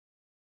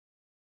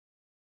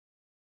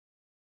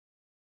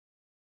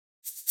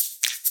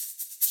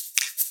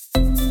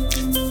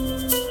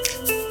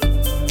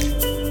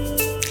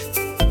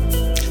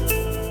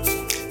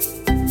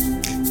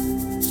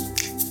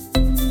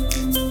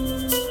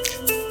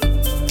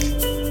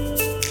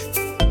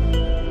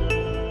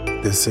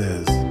This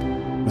is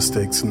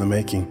Mistakes in the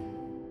Making.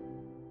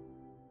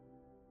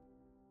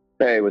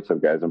 Hey, what's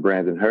up, guys? I'm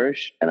Brandon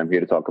Hirsch, and I'm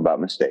here to talk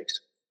about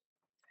mistakes.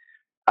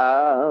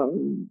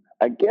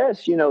 I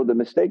guess, the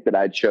mistake that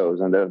I chose,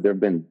 and there have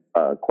been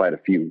quite a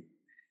few,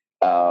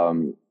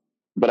 um,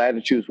 but I had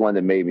to choose one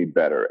that made me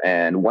better.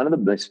 And one of the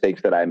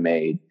mistakes that I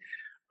made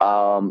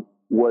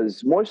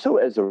was more so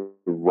as a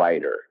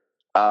writer.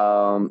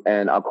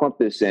 And I'll clump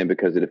this in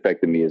because it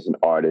affected me as an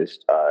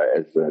artist,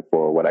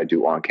 for what I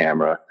do on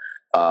camera.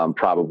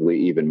 Probably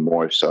even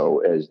more so,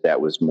 as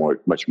that was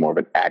much more of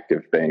an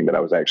active thing that I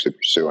was actually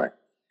pursuing.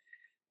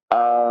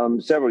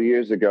 Several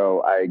years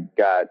ago, I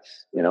got,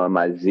 in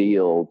my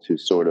zeal to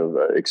sort of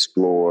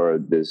explore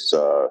this,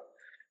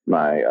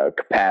 my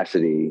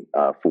capacity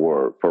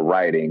for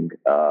writing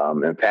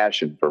and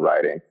passion for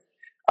writing.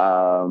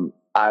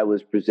 I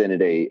was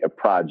presented a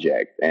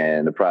project,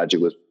 and the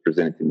project was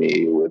presented to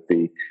me with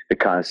the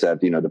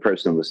concept. The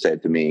person was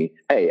said to me,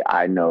 "Hey,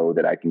 I know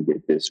that I can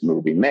get this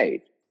movie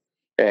made."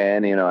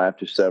 And,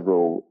 after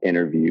several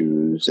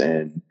interviews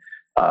and,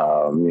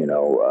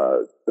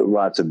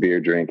 lots of beer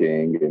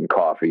drinking and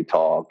coffee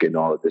talk and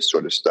all of this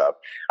sort of stuff,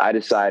 I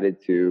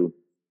decided to,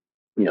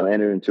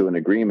 enter into an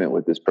agreement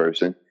with this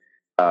person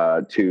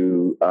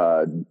to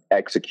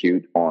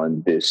execute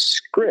on this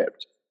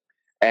script.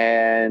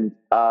 And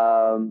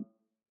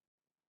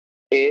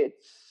it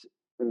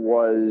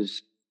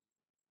was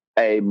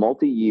a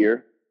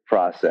multi-year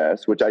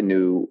process, which I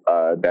knew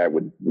that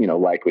would,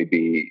 likely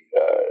be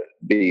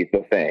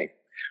the thing.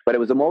 But it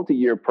was a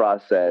multi-year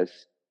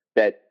process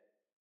that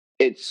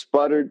it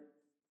sputtered.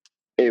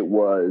 It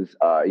was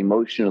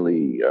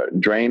emotionally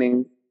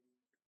draining,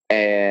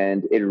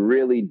 and it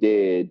really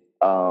did.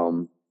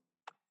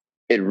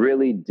 It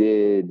really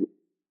did.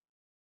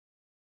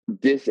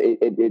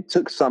 It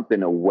took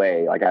something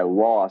away. Like I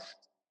lost.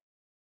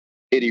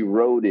 It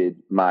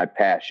eroded my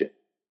passion.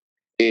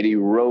 It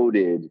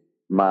eroded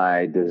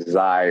my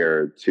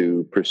desire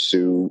to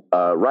pursue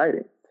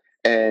writing.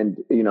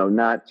 And,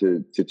 not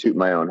to toot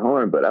my own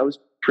horn, but I was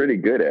pretty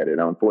good at it.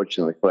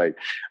 Unfortunately, like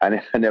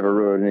I never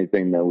wrote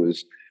anything that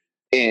was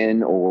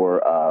in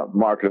or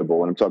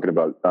marketable. And I'm talking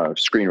about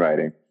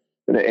screenwriting,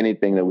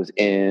 anything that was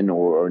in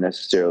or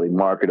necessarily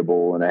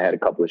marketable. And I had a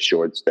couple of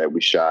shorts that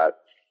we shot,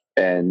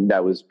 and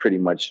that was pretty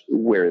much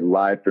where it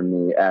lied for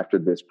me after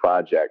this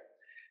project.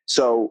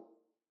 So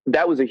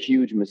that was a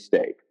huge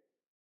mistake.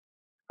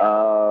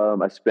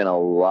 I spent a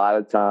lot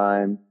of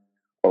time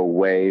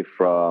away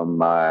from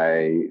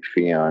my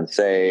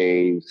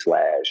fiance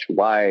slash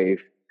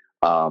wife,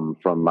 from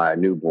my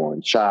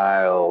newborn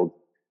child.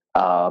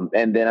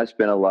 And then I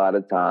spent a lot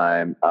of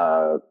time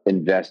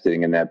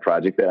investing in that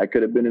project that I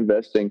could have been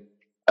investing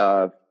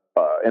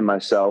in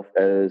myself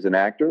as an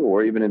actor,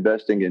 or even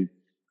investing in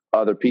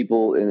other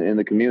people in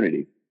the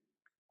community.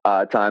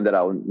 Time that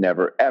I will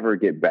never, ever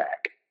get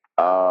back.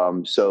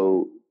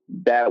 So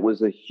that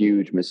was a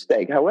huge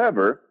mistake.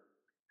 However,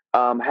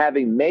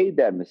 having made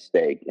that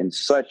mistake in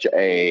such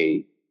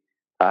a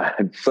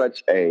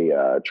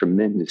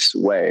tremendous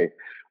way,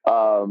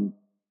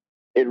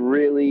 it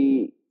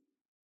really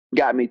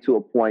got me to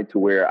a point to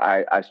where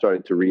I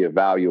started to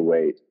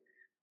reevaluate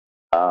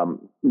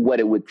what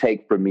it would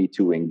take for me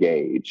to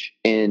engage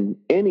in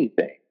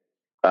anything,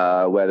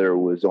 whether it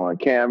was on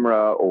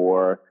camera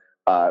or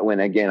when,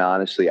 again,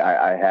 honestly,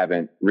 I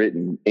haven't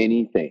written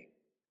anything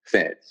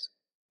since.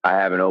 I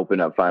haven't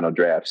opened up Final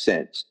Draft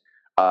since.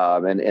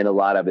 And a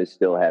lot of it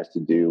still has to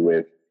do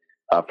with,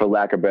 for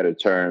lack of better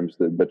terms,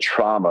 the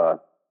trauma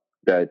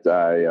that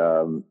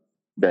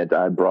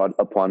I brought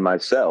upon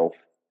myself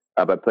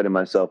by putting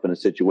myself in a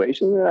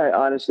situation that I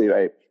honestly,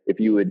 if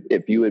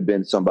you had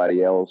been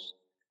somebody else,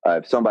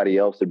 if somebody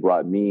else had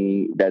brought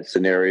me that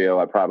scenario,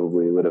 I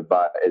probably would have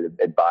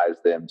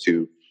advised them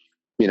to,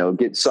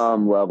 get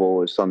some level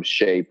or some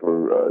shape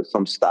or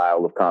some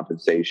style of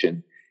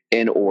compensation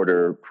in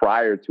order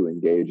prior to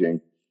engaging.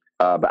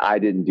 But I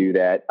didn't do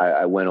that.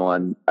 I went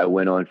on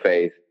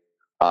faith,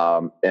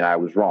 and I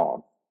was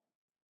wrong.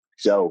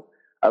 So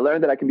I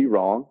learned that I can be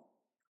wrong.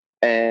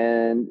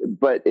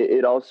 But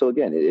it also,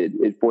 again,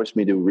 it forced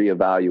me to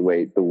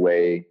reevaluate the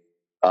way,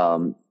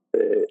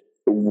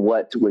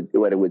 what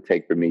it would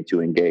take for me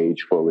to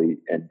engage fully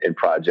in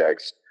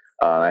projects.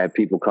 I have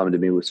people come to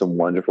me with some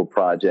wonderful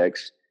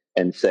projects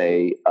and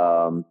say,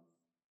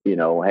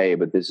 hey,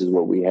 but this is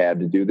what we have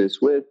to do this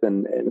with.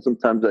 And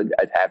sometimes I'd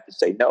have to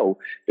say no,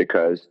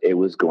 because it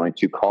was going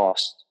to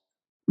cost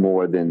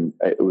more than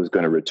it was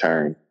going to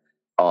return.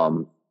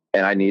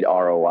 And I need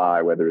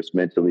ROI, whether it's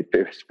mentally,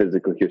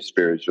 physically, or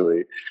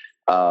spiritually.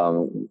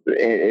 At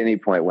any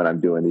point when I'm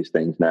doing these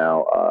things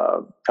now,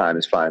 time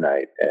is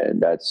finite,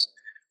 and that's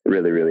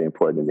really, really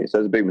important to me. So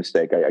that's a big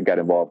mistake. I got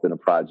involved in a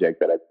project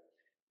that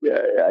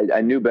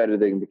I knew better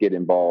than to get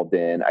involved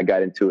in. I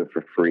got into it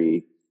for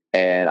free,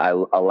 and I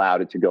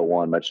allowed it to go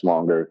on much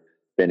longer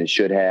than it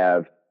should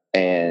have.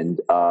 And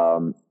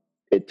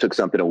it took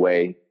something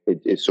away.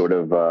 It sort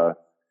of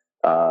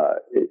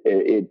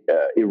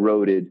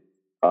eroded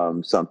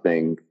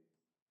something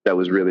that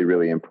was really,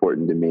 really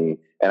important to me.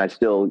 And I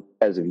still,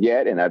 as of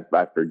yet, and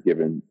I've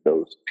forgiven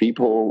those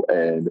people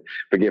and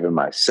forgiven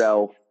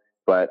myself,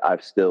 but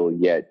I've still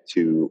yet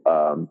to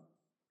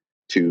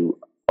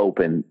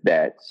open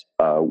that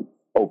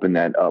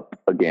up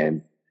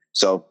again.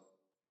 So,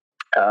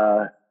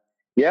 but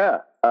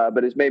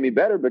it's made me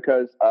better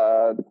because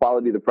the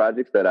quality of the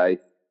projects that I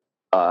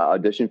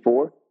auditioned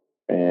for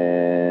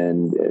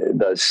and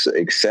thus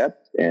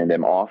accept and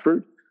am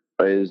offered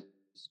is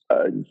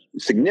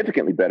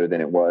significantly better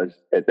than it was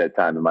at that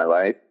time in my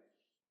life.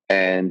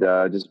 And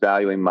just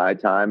valuing my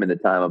time and the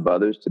time of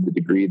others to the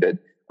degree that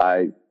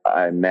I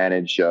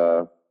manage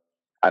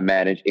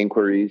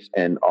inquiries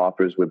and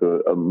offers with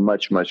a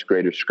much, much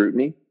greater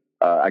scrutiny.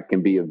 I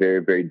can be a very,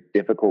 very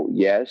difficult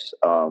yes.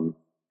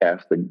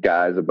 Ask the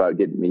guys about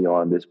getting me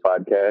on this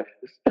podcast.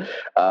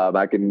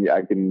 I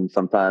can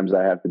sometimes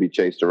I have to be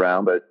chased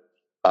around, but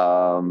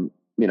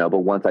but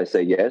once I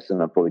say yes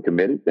and I'm fully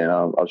committed, then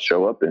I'll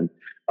show up and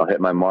I'll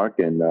hit my mark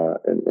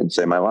and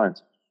say my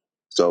lines.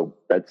 So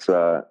that's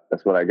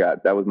what I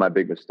got. That was my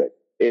big mistake.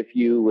 If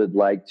you would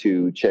like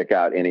to check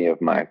out any of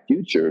my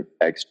future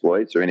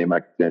exploits or any of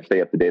my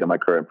stay up to date on my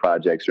current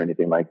projects or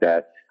anything like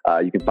that,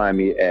 you can find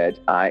me at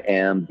I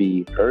am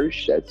B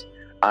Hirsch. That's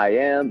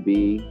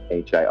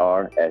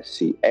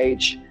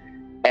IamBHirsch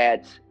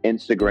at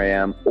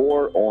Instagram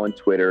or on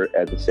Twitter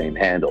at the same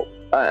handle.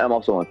 I'm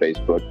also on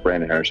Facebook,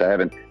 Brandon Hirsch. I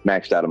haven't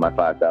maxed out on my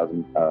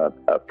 5,000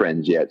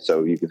 friends yet,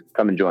 so you can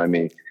come and join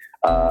me.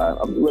 I'm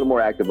a little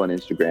more active on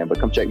Instagram, but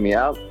come check me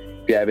out.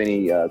 If you have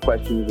any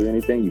questions or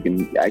anything, you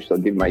can actually,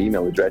 I'll give my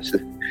email address.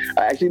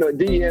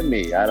 DM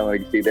me. I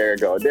don't see. There I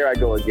go. There I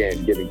go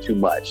again, giving too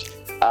much.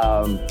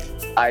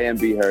 I am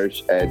B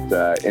Hirsch at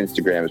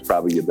Instagram is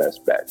probably your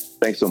best bet.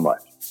 Thanks so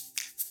much.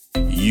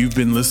 You've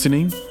been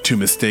listening to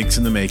Mistakes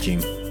in the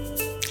Making.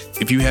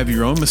 If you have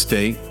your own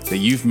mistake that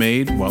you've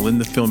made while in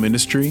the film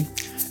industry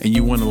and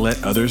you want to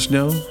let others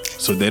know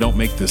so they don't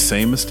make the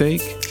same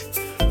mistake,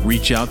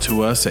 reach out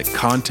to us at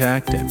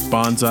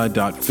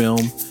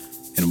contact@bonsai.film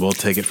and we'll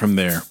take it from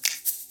there.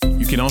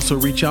 You can also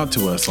reach out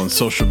to us on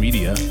social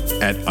media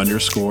at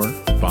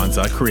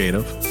 _Bonsai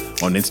Creative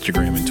on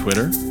Instagram and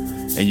Twitter.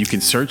 And you can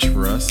search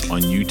for us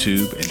on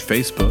YouTube and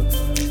Facebook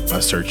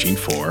by searching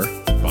for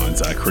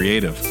Bonsai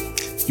Creative.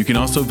 You can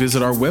also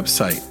visit our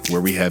website where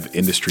we have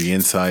industry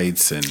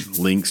insights and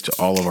links to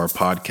all of our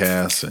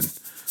podcasts and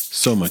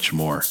so much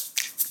more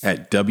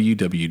at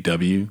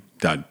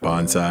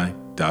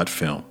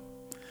www.bonsai.film.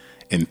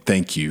 And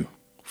thank you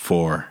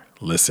for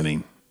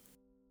listening.